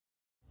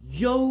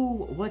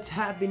Yo, what's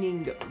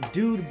happening,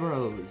 dude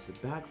bros?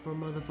 Back for a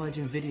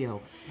motherfucking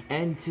video,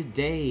 and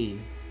today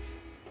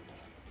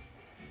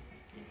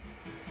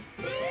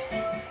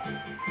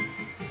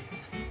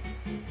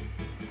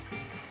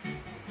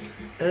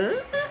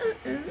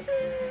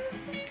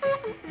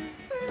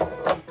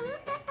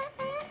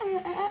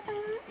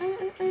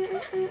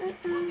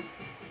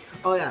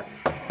oh yeah,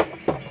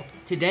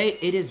 today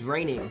it is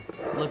raining.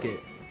 Look at it.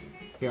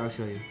 Here, I'll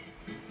show you.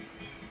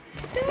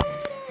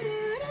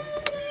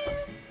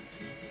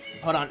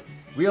 Hold on,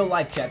 real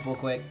life check real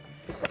quick.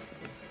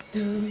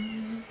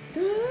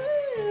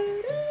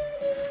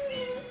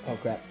 Oh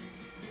crap.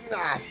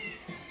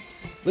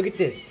 Look at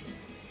this.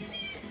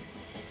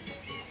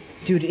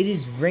 Dude, it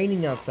is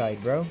raining outside,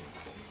 bro.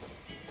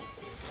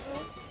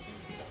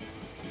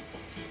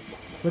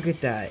 Look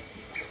at that.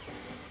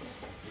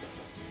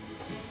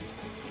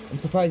 I'm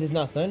surprised it's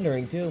not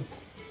thundering too.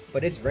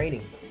 But it's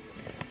raining.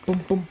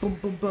 Boom, boom, boom,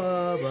 boom,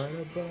 ba,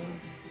 ba, ba.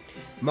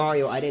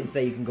 Mario, I didn't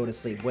say you can go to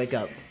sleep. Wake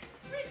up. Wake up.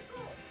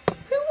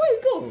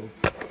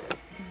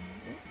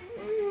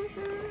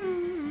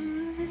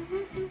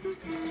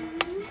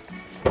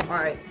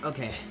 Alright,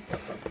 okay.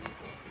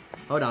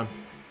 Hold on.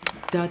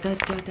 Da, da,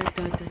 da, da,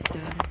 da, da,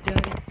 da,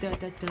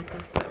 da, da,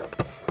 da.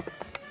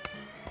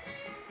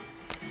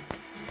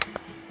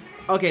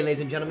 Okay,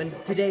 ladies and gentlemen,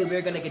 today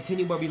we're gonna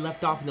continue where we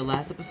left off in the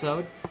last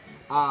episode.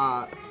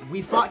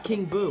 We fought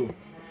King Boo.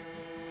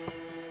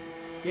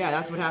 Yeah,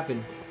 that's what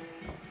happened.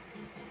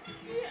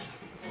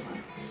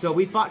 So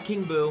we fought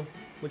King Boo,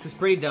 which was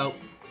pretty dope.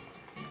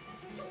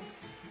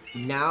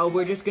 Now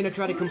we're just gonna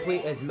try to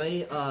complete as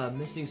many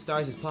missing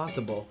stars as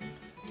possible.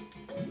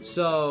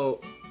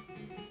 So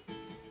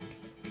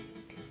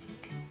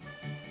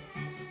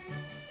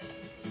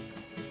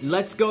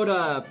let's go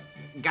to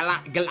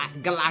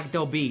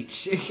Galacto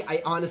Beach.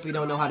 I honestly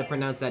don't know how to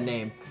pronounce that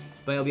name,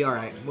 but it'll be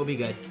alright. We'll be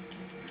good.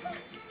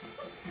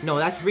 No,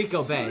 that's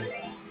Rico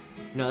Bay.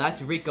 No,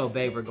 that's Rico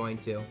Bay we're going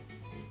to.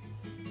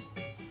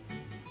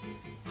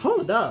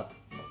 Hold up.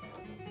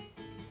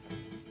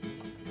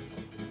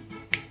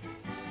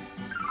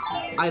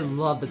 I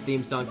love the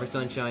theme song for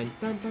Sunshine.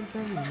 Dun, dun,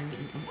 dun.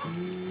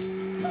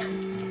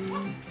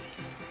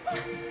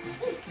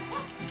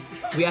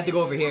 We have to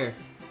go over here.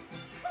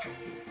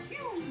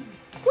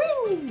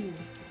 Woo!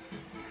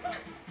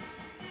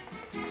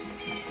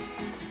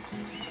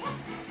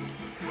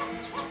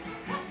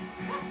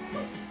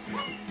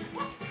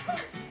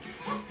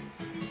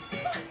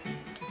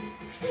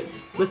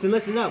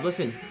 Listen up,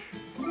 listen.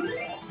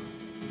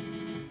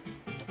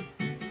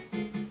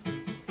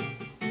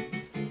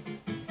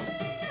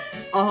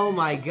 Oh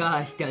my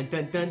gosh, dun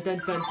dun dun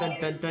dun dun dun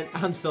dun dun.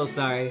 I'm so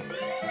sorry.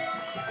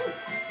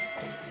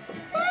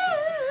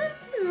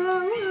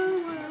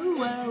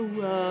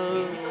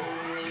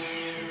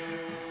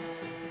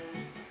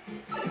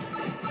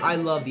 I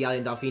love the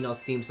Island Delfino's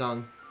theme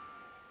song.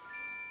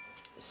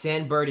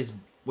 SandBird is...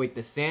 Wait,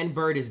 the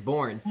SandBird is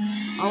born.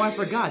 Oh, I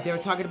forgot. They were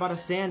talking about a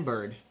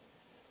SandBird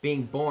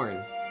being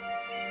born.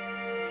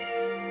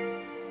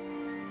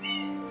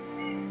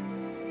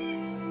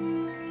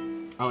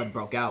 Oh, it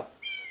broke out.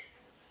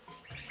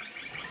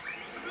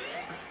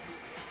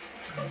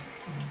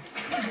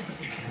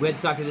 We had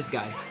to talk to this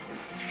guy.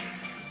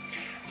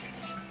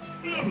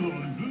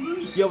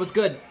 Yo, what's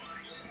good?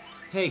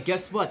 Hey,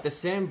 guess what? The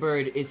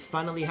SandBird is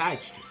finally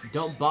hatched.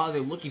 Don't bother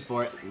looking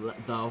for it,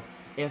 though.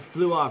 It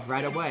flew off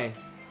right away.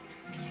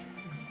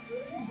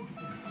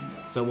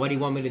 So what do you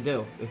want me to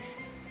do?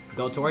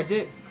 Go towards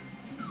it?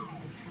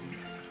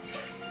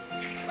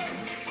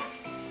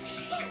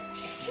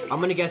 I'm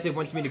gonna guess it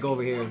wants me to go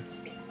over here.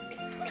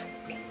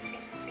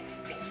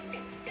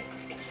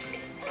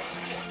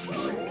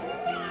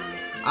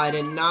 I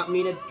did not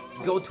mean to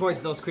go towards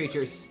those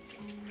creatures.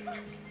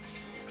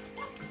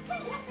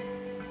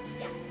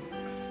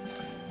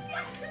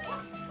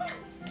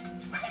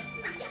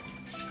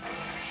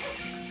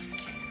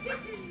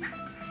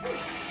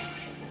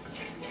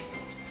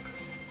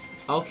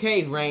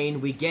 Okay, Rain,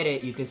 we get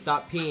it. You can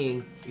stop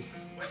peeing.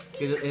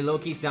 It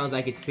low-key sounds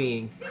like it's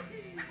peeing.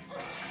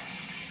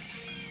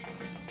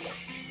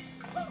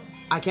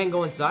 I can't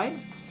go inside?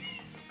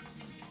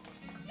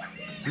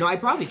 No, I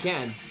probably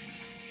can.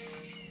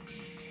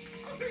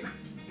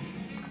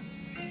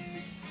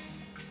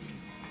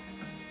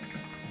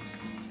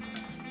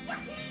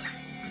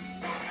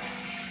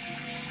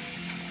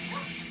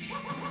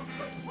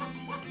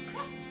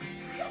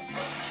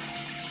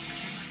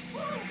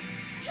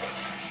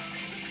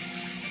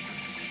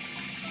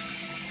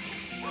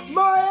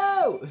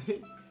 Mario!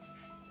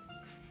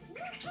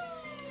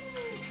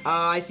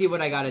 I see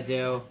what I gotta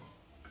do.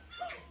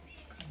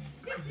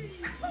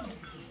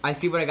 I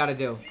see what I gotta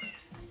do.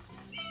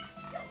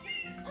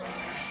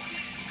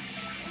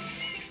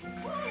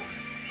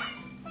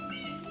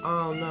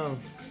 Oh no.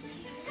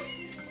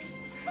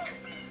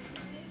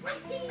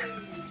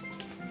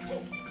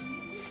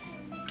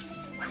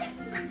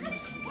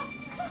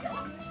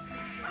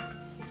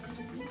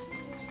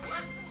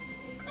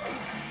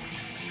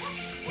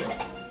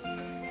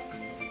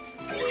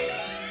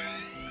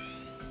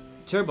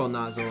 Turbo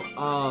nozzle.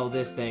 Oh,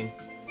 this thing.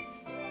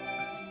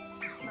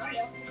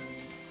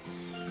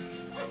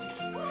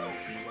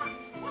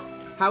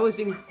 How is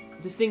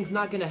this thing's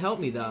not gonna help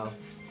me though?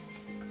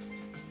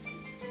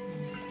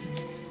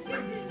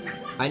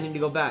 I need to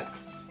go back.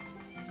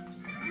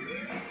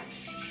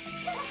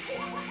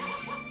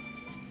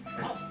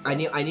 I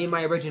need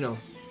my original.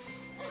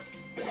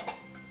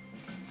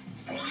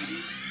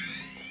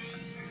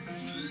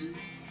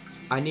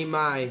 I need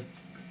my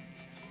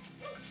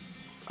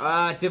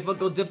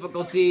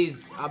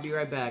difficulties. I'll be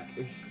right back.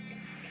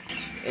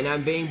 And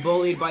I'm being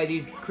bullied by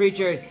these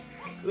creatures.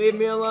 Leave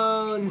me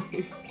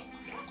alone.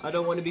 I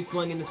don't want to be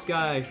flung in the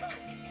sky.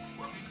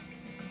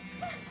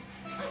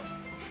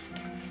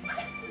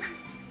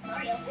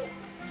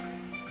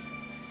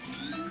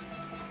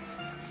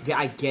 Yeah,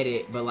 I get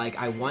it, but like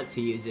I want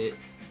to use it.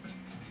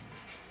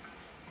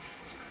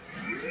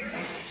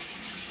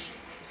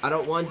 I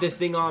don't want this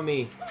thing on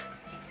me.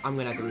 I'm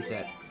gonna have to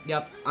reset.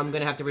 Yep, I'm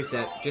gonna have to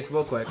reset. Just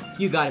real quick.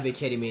 You gotta be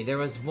kidding me. There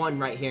was one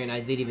right here and I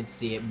didn't even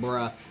see it.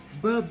 Bruh.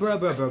 Bruh, bruh,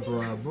 bruh, bruh,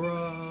 bruh,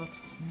 bruh.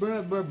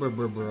 Bruh, bruh, bruh,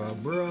 bruh,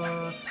 bruh,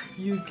 bruh.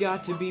 You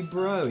got to be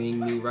broing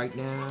me right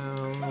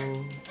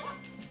now.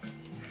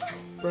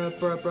 Bruh,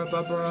 bruh, bruh,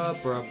 bruh, bruh,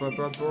 bruh, bruh,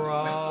 bruh,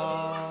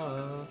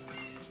 bruh.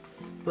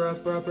 Bruh,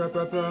 bruh, bruh,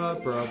 bruh,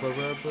 bruh, bruh,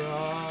 bruh, bruh,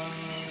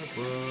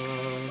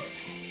 bruh.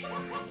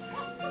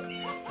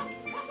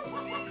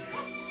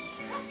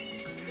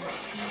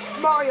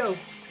 Mario!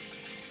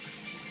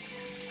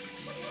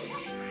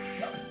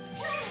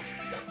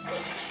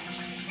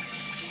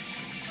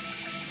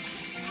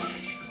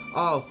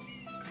 Oh.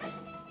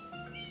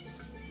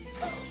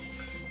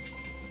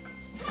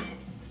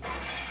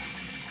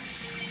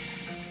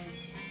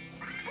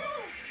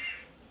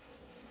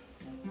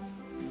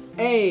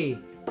 Hey!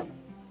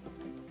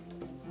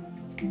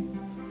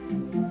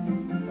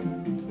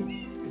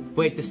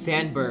 Wait, the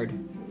SandBird.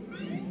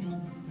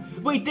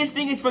 Wait, this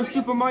thing is from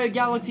Super Mario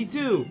Galaxy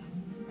 2!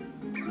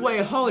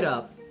 Wait, hold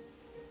up.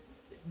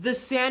 The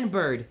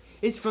SandBird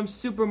is from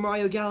Super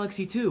Mario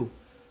Galaxy 2.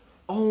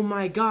 Oh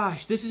my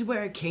gosh, this is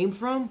where it came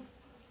from?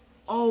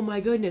 Oh my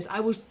goodness,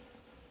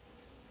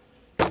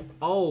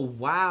 Oh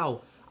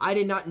wow, I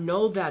did not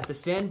know that. The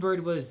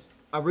SandBird was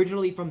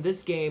originally from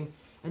this game,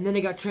 and then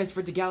it got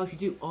transferred to Galaxy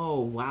 2. Oh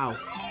wow.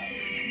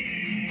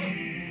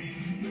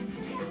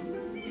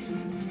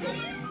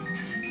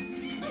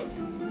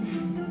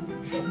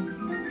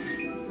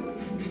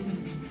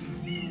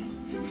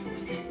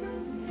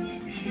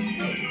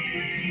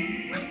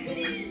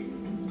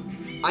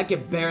 I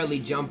can barely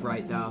jump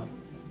right though.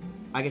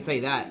 I can tell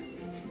you that.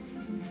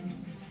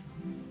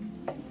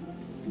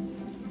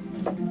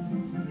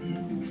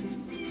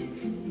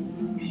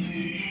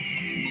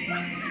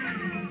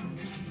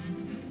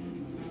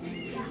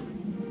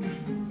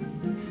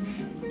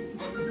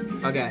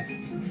 Okay.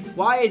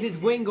 Why is his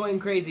wing going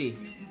crazy?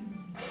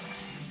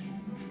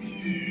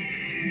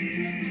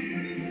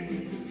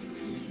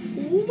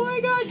 Oh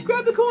my gosh,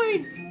 grab the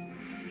coin!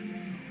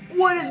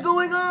 What is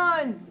going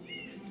on?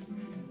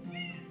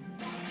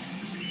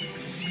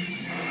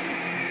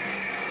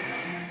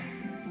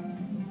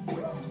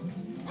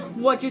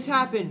 What just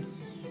happened?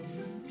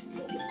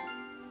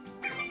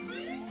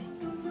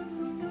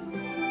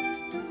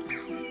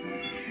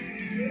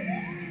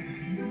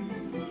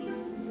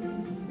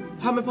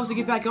 How am I supposed to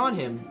get back on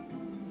him?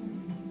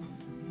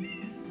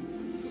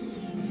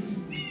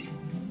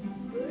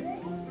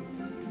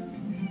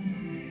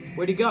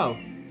 Where'd he go?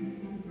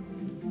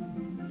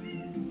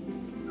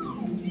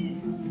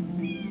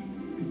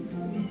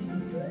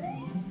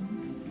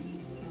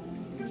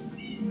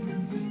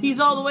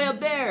 He's all the way up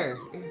there!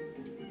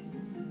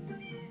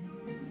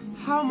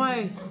 How am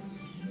I...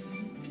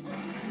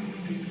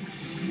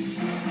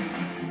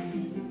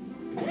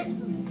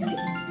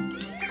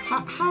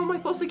 How am I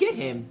supposed to get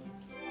him?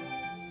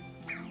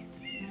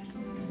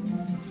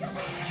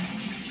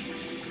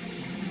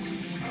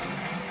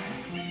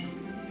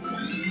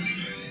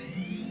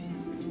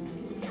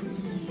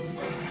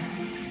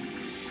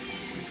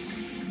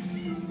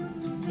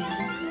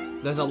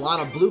 There's a lot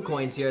of blue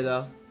coins here,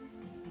 though.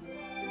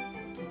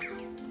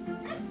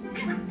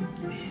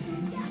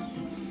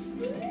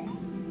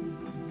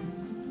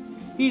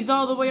 He's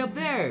all the way up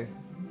there.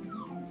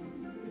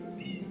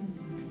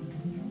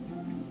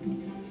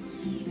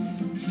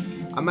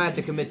 I might have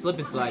to commit slip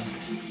and slide.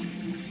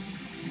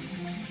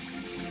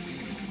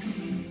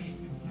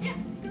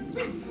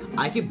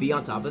 I could be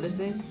on top of this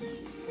thing?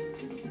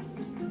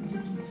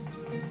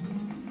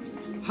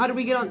 How do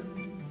we get on?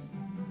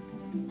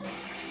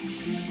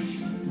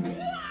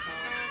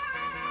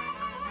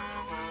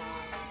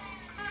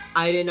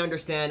 I didn't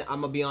understand.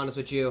 I'm gonna be honest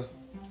with you.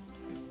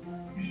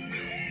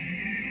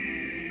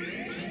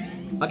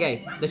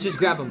 Okay, let's just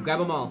grab them. Grab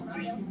them all.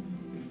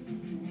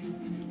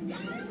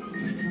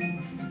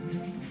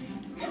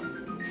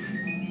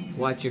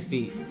 Watch your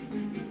feet.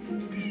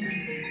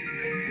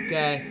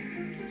 Okay.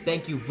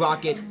 Thank you,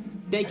 Rocket.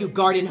 Thank you,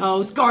 Garden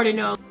Hose. Garden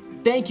Hose.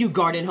 Thank you,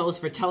 Garden Hose,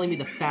 for telling me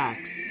the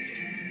facts.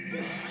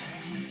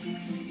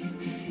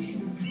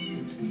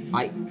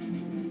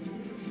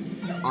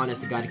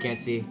 Honest to God, I can't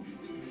see.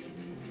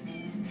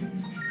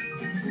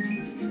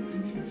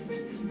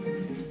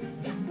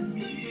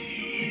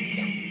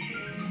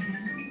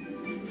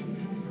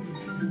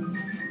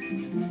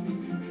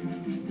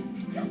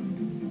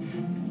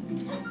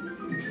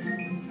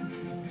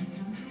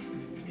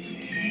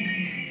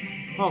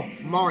 Oh,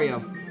 Mario.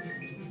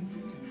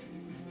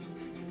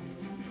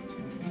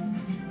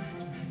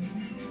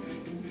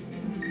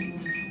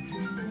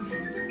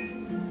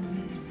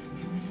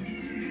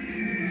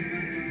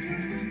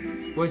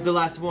 Where's the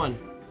last one?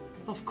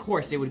 Of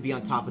course it would be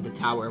on top of the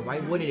tower. Why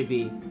wouldn't it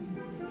be?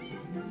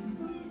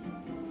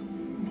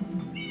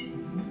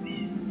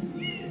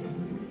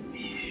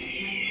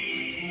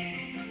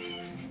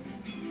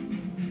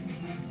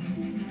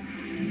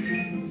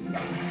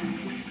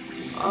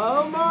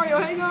 Oh, Mario,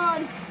 hang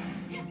on!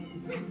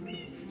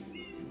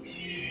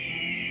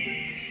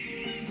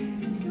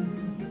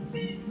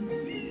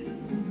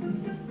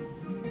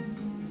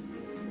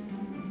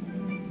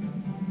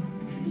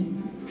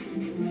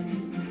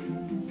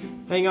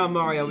 Hang on,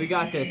 Mario, we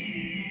got this.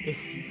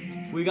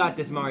 We got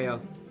this, Mario.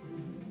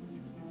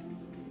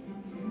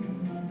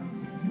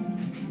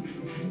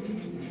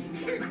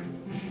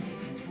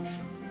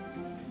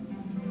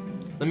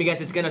 Let me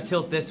guess, it's gonna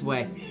tilt this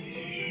way.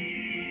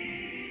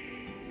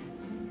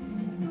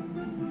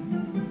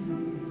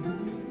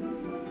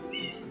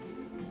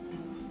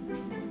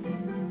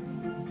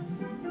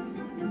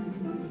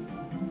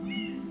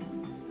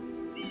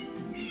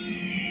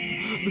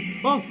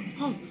 Oh,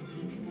 oh.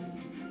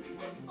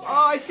 Oh,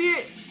 I see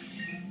it.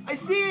 I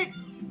see it.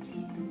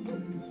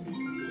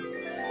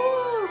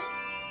 Oh.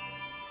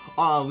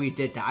 Oh, we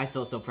did that. I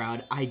feel so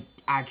proud. I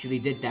actually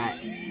did that.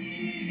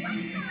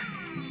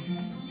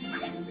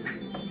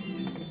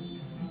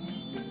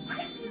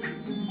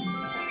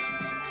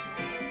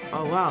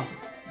 Oh, wow.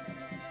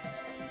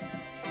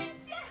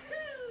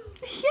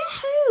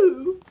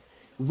 Yahoo!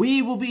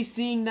 We will be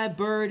seeing that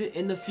bird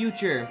in the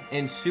future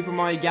in Super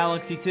Mario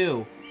Galaxy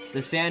 2, the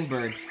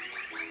SandBird.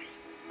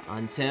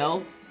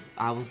 Until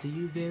I will see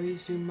you very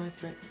soon, my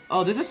friend.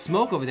 Oh, there's a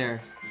smoke over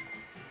there.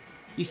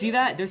 You see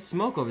that? There's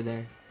smoke over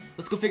there.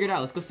 Let's go figure it out.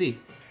 Let's go see.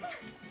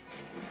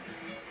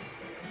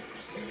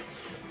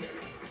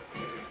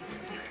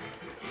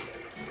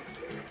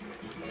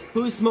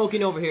 Who's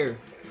smoking over here?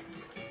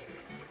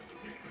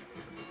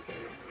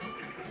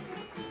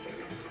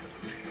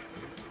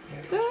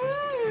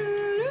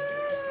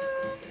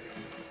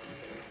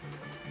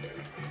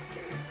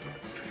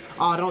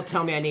 Oh, don't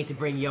tell me I need to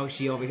bring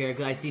Yoshi over here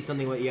because I see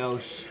something with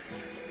Yoshi.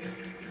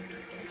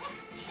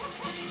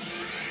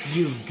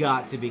 You've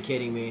got to be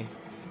kidding me.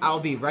 I'll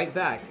be right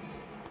back.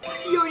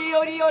 Yodi,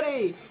 yodi,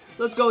 yodi!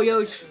 Let's go,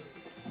 Yoshi.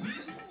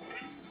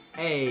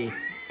 Hey,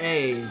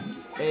 hey,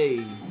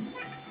 hey.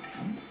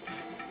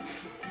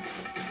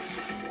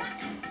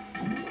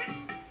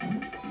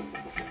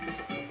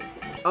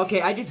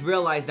 Okay, I just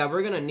realized that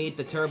we're gonna need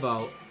the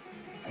turbo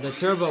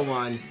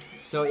one,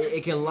 so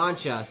it can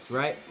launch us,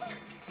 right?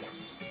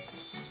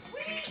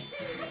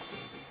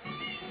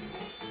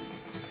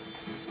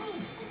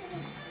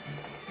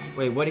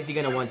 Wait, what is he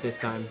gonna want this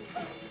time?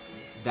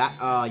 That,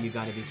 oh, you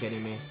gotta be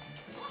kidding me.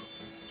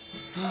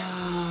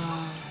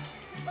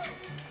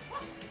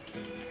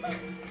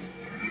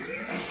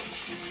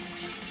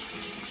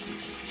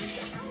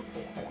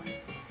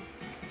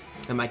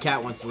 And my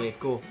cat wants to leave,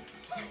 cool.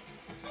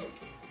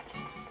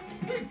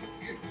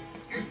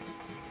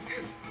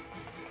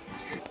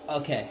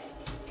 Okay.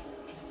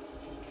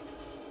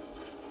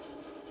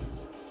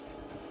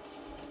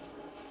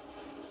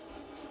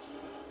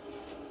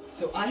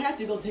 So I had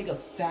to go take a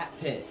fat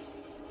piss.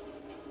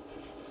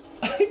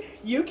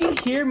 You can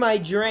hear my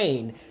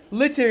drain.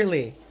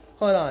 Literally.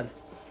 Hold on.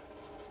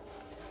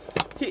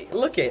 Hey,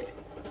 look it.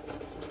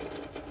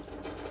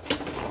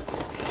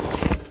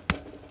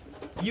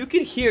 You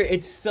can hear it.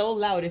 It's so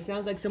loud. It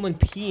sounds like someone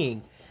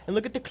peeing. And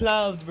look at the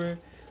clouds, bro.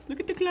 Look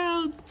at the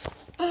clouds.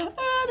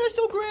 They're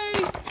so gray.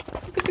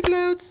 Look at the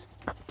clouds.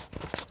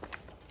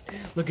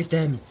 Look at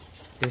them.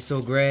 They're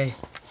so gray.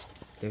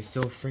 They're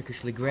so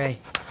freakishly gray.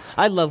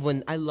 I love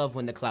when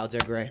the clouds are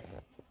gray.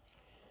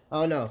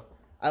 Oh no,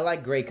 I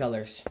like gray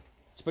colors.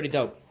 It's pretty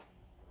dope.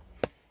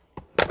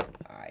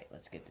 Alright,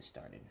 let's get this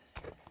started.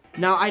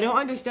 Now, I don't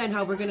understand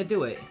how we're gonna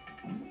do it.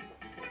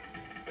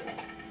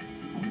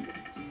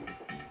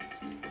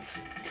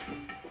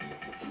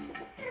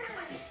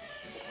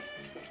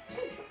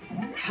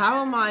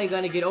 How am I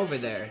gonna get over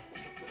there?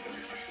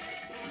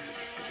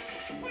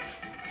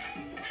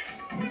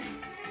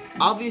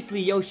 Obviously,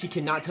 Yoshi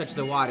cannot touch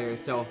the water,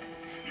 so...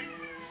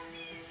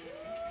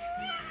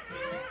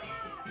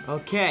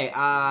 Okay,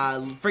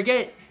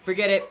 forget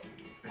it.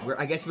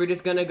 I guess we're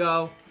just gonna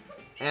go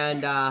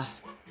and, oh,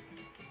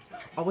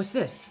 what's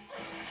this?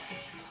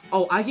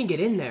 Oh, I can get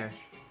in there.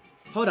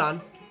 Hold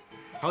on.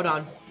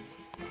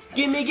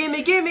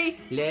 Gimme.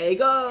 Let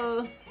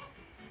go.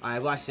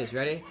 Alright, watch this.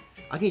 Ready?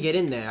 I can get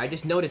in there. I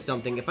just noticed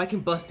something. If I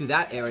can bust through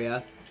that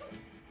area,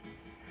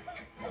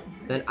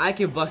 then I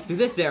can bust through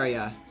this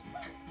area.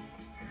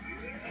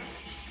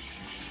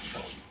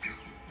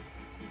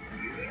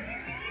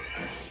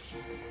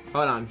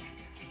 Hold on.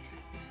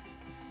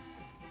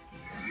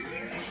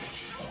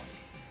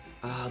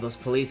 Ah, those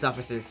police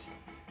officers.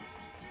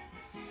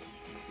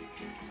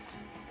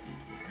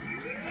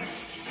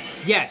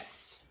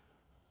 Yes!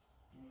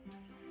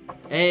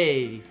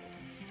 Hey!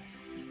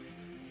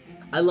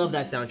 I love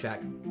that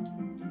soundtrack.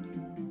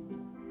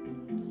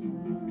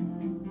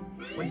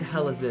 What the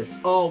hell is this?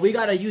 Oh, we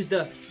gotta use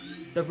the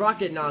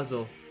rocket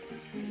nozzle.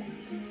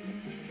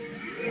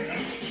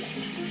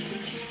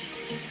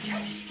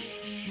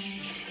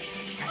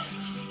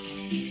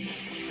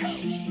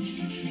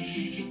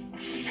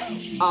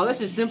 Oh,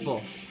 this is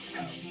simple.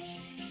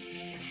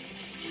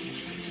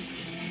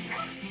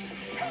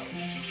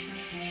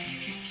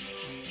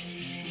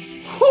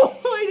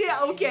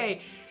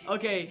 Okay,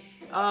 okay.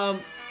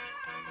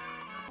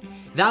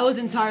 That was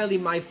entirely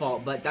my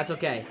fault, but that's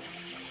okay.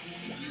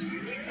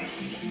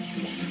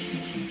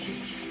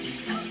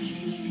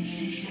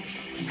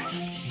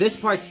 This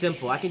part's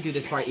simple. I can do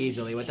this part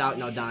easily without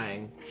no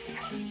dying.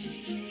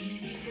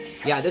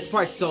 Yeah, this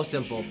part's so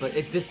simple, but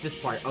it's just this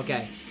part.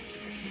 Okay.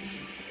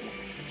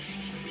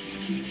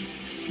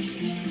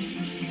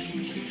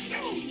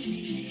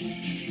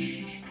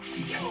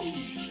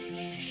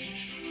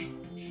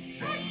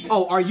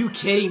 Oh, are you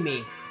kidding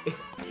me?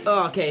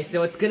 Oh, okay,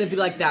 so it's gonna be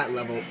like that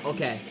level.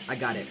 Okay, I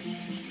got it.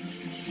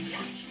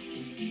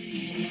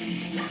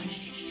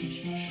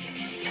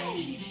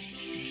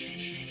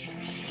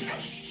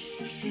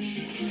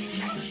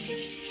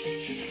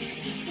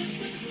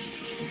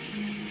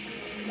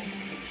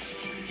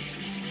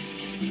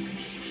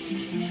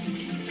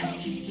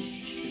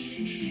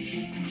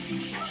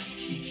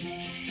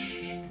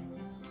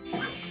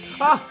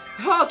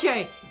 Ah,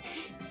 okay.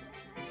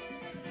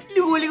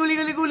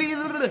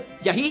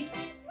 Yahi.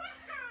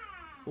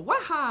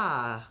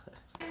 Waha.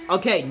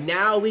 Okay,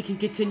 now we can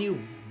continue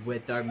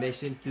with our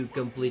missions to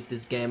complete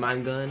this game.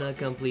 I'm gonna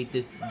complete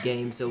this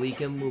game so we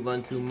can move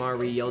on to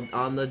Mario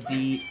on the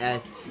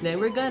DS. Then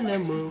we're gonna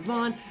move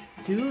on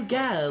to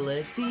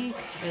Galaxy,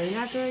 and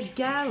after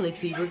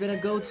Galaxy, we're gonna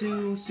go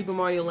to Super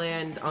Mario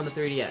Land on the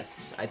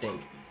 3DS, I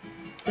think.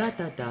 Da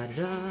da da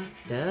da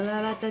da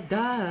da da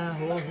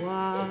da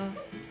da.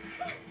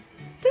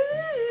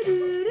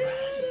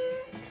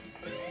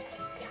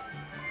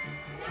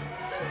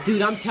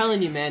 Dude, I'm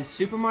telling you, man,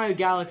 Super Mario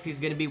Galaxy is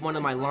gonna be one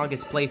of my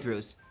longest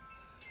playthroughs.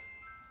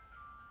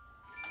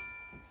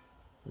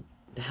 What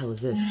the hell is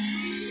this?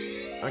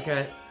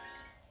 Okay.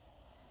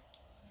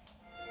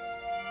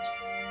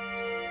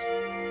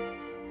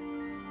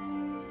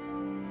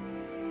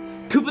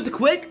 Koopa the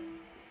Quick?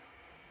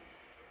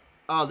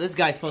 Oh, this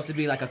guy's supposed to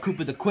be like a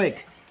Koopa the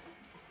Quick.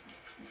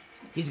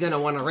 He's gonna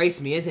want to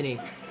race me, isn't he?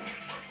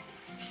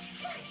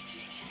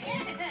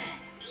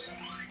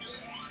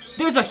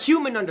 There's a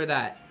human under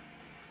that.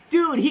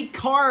 Dude, he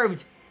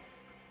carved.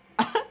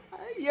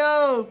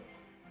 Yo.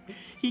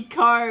 He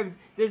carved.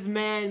 This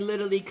man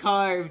literally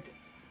carved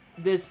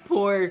this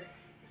poor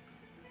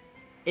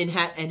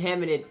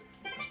inhabitant.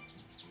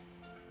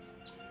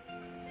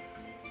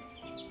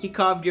 He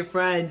carved your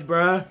friends,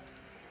 bruh.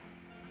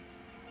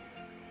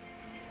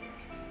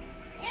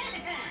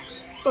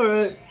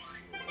 Alright.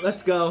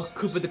 Let's go.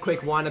 Koopa the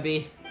Quick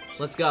wannabe.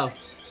 Let's go.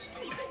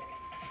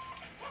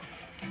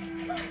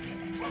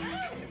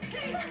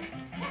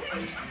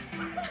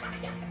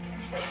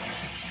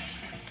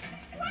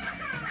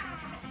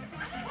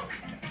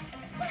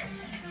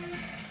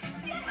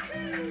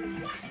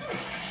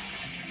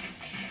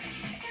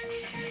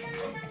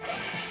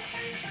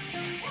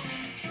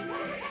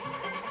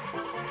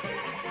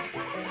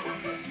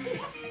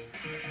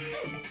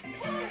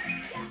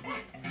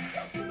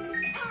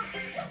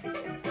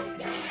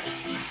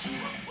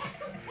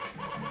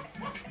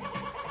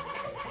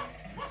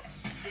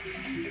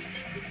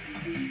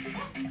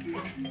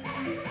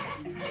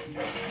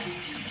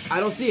 I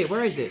don't see it.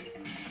 Where is it?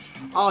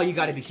 Oh, you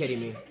gotta be kidding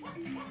me.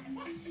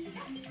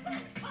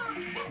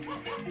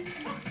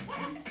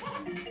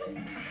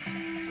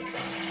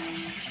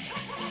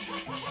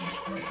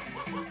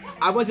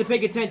 I wasn't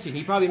paying attention.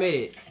 He probably made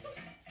it.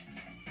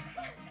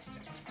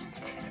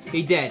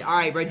 He did.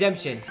 Alright,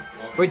 redemption.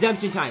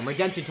 Redemption time.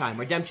 Redemption time.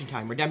 Redemption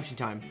time. Redemption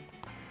time.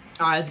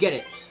 Alright, let's get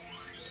it.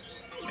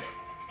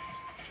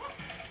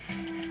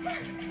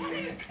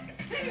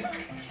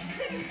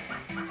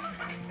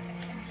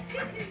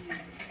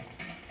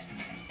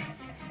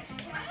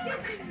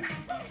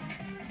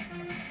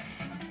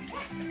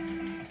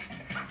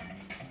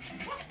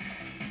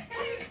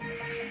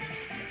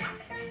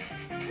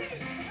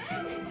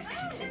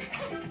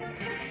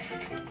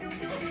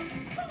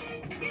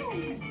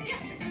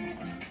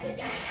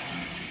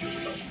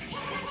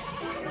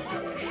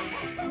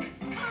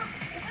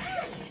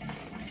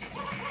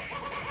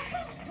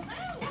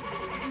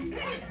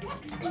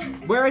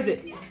 Where is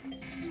it?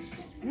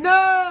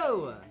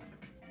 No!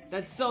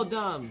 That's so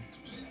dumb.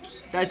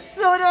 That's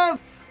so dumb!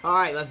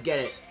 Alright, let's get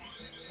it.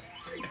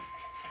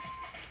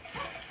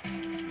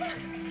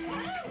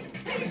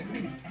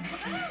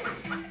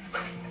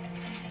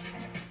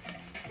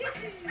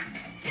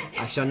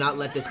 I shall not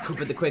let this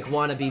Koopa the Quick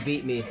wannabe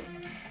beat me.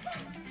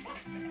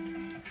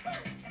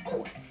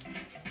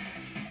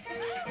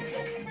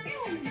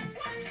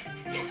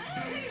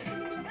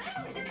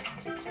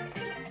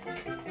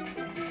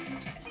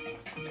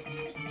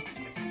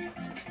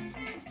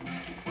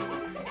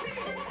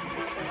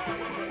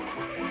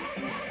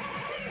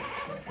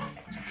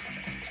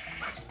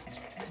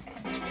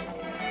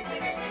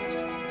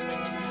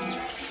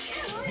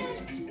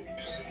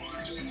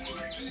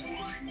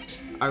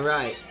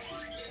 Alright.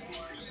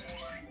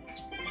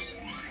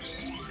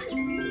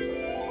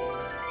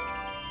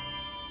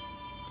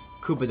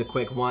 Koopa the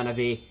Quick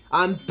wannabe.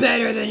 I'm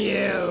better than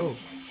you!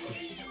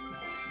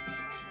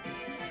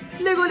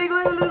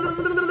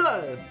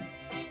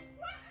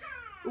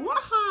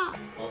 Waha!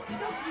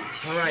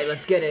 Alright,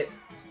 let's get it.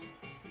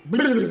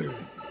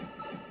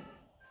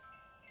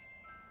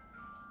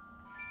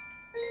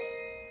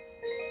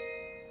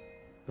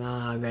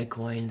 Ah, red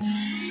coins.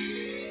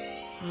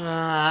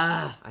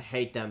 Ah, I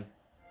hate them.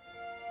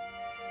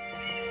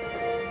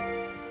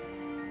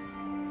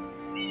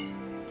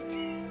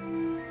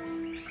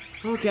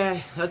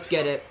 Okay, let's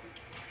get it.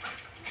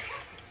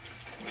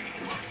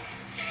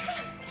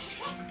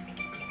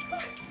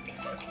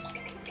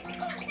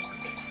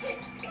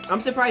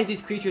 I'm surprised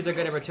these creatures are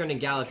gonna return in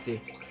Galaxy.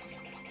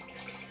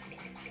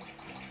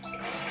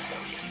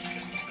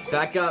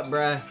 Back up,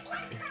 bruh.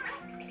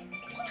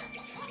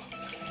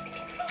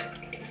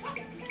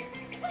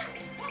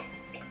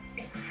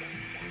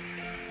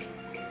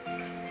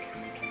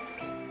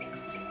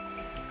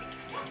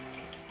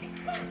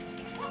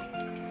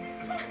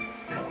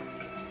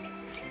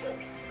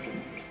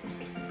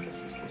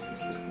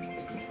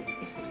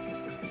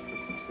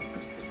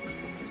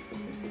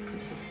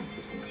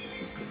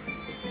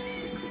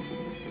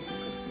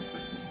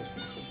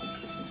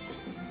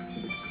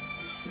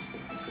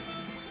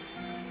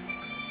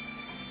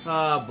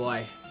 Oh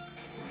boy.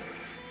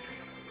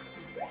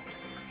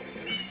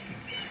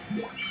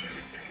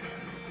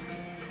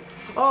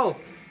 Oh!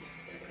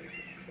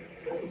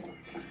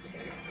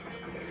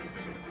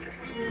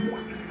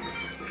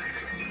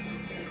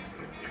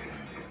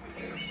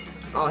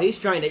 Oh, he's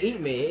trying to eat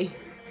me.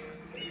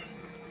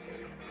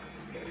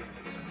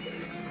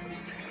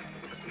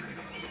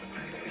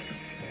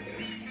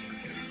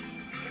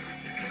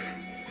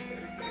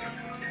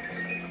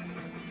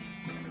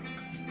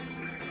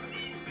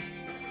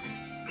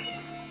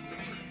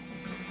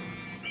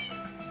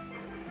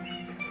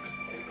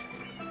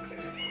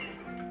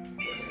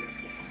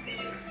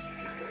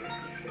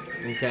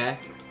 Okay,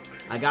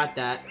 I got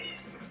that.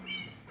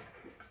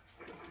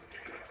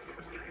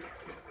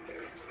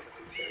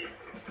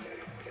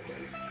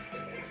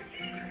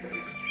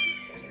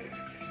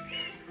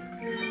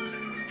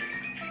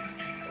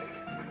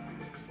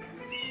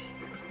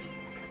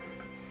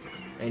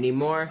 Any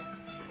more?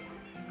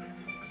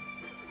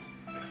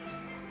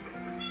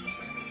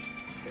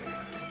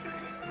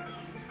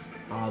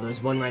 Oh,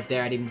 there's one right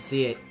there. I didn't even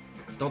see it.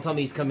 Don't tell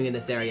me he's coming in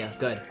this area.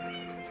 Good.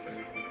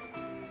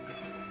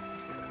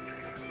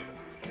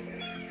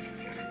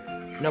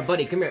 No,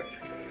 buddy, come here.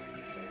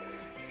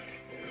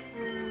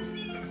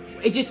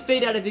 It just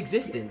faded out of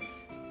existence.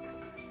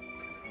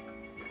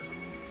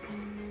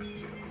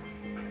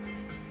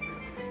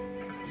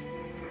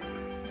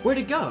 Where'd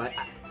it go?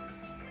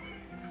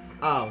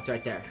 Oh, it's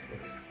right there.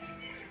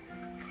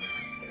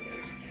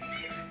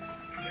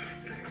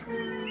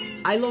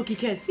 I low-key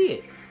can't see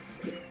it.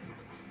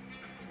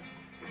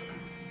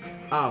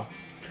 Oh.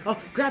 Oh,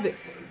 grab it.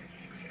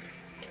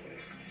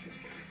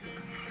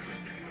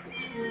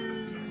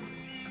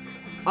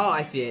 Oh,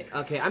 I see it.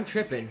 Okay, I'm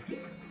tripping.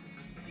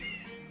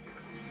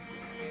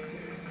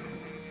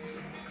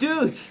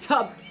 Dude,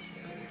 stop.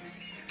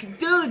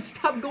 Dude,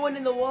 stop going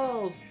in the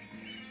walls.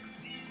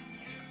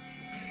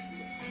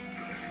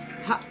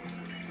 Ha.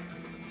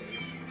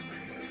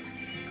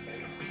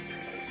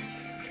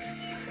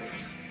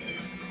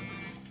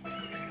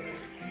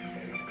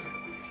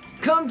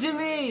 Come to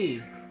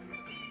me.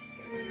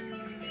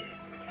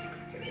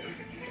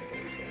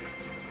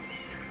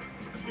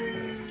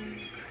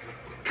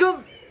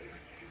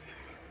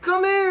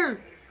 Come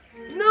here!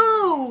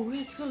 No!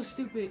 It's so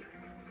stupid.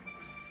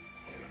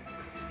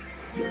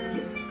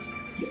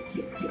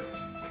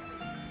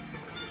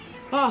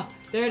 Ah,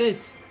 there it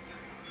is.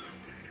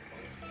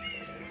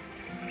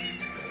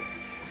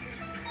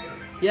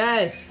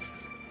 Yes!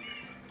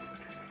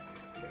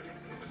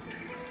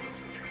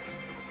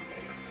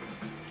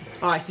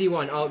 Oh, I see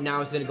one. Oh,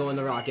 now it's gonna go in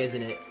the rock,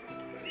 isn't it?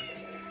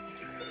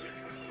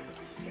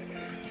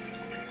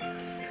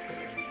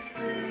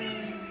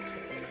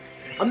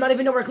 I'm not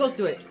even nowhere close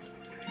to it.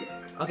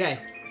 Okay.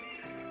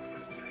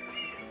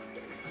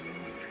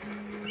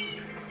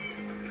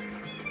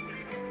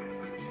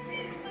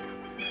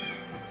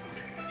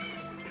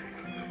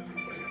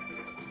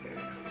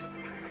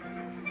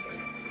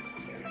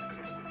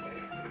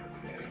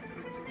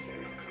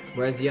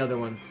 Where's the other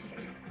ones?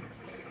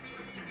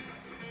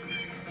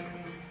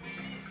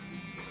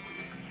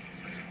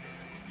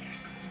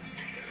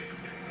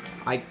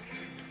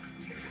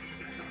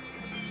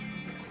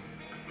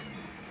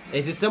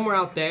 Is it somewhere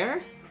out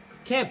there?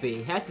 Can't be.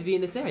 It has to be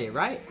in this area,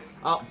 right?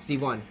 Oh, see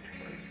one.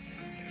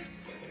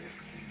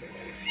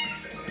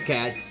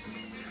 Okay,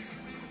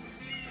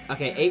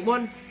 okay, 8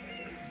 one.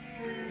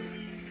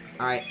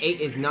 Alright,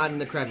 8 is not in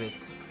the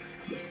crevice.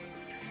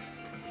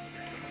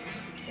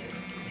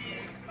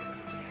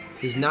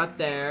 He's not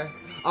there.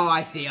 Oh,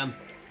 I see him.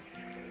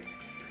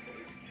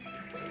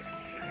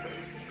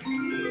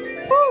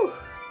 Woo!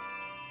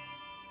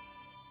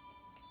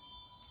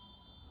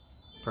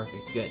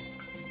 Perfect, good.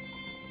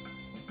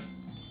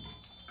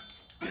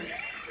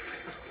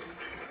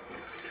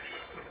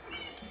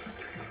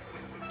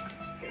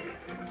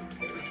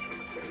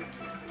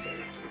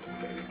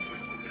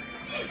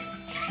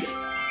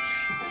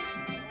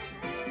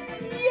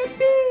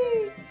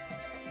 Yippee!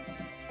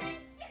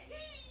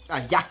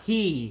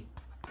 Yahee!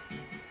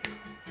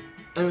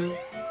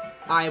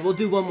 Alright, we'll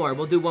do one more.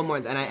 We'll do one more,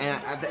 and I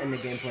have to end the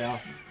gameplay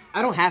off.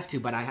 I don't have to,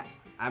 but I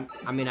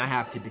mean I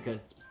have to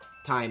because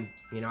time.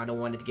 You know, I don't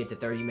want it to get to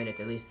 30 minutes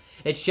at least.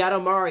 It's Shadow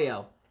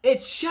Mario.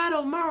 It's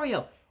Shadow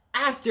Mario.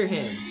 After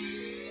him.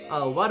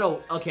 Oh, what a...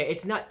 Okay,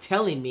 it's not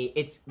telling me.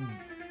 It's...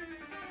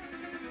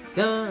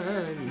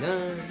 Dun,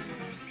 dun.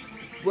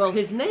 Well,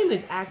 his name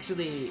is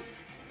actually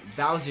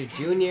Bowser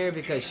Jr.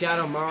 because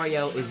Shadow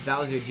Mario is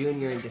Bowser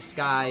Jr. in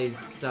disguise.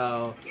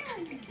 So,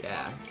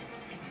 yeah.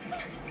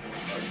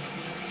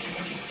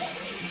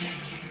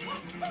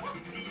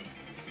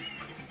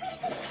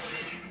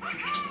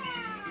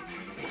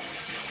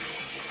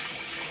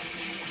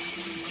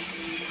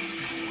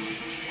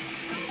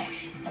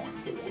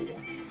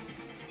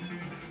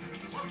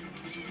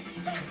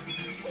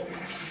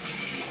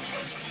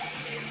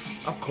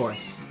 Of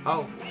course.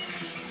 Oh.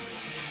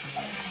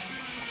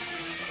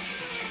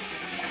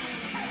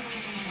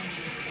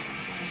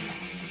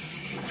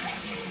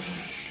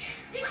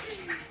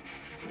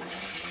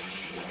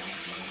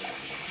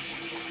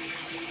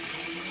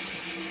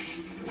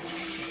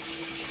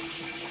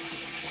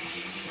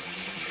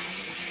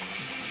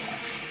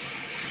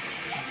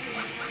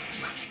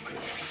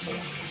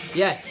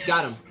 Yes,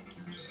 got him.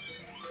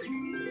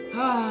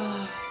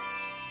 Ah.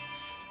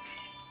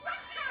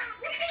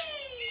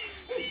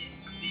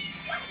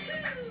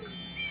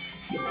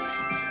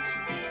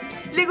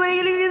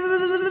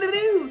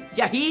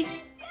 Yahee!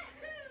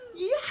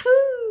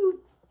 Yahoo!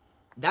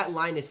 That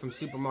line is from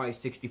Super Mario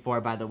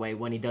 64, by the way,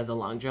 when he does a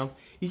long jump.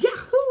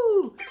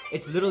 Yahoo!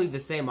 It's literally the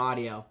same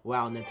audio.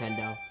 Wow,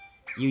 Nintendo.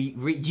 You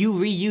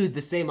reuse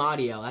the same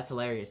audio. That's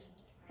hilarious.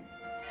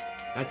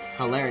 That's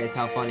hilarious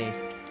how funny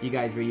you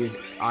guys reuse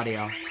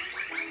audio.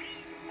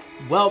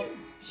 Well,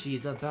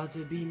 she's about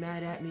to be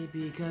mad at me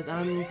because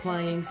I'm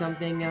playing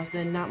something else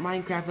and not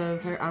Minecraft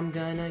with her. I'm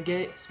gonna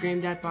get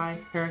screamed at by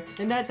her.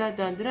 And da da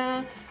da da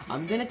da.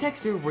 I'm gonna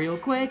text her real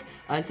quick.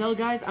 Until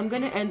guys, I'm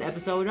gonna end the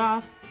episode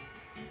off.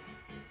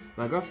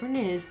 My girlfriend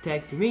is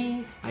texting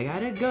me. I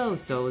gotta go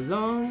so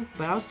long,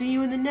 but I'll see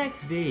you in the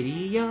next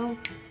video.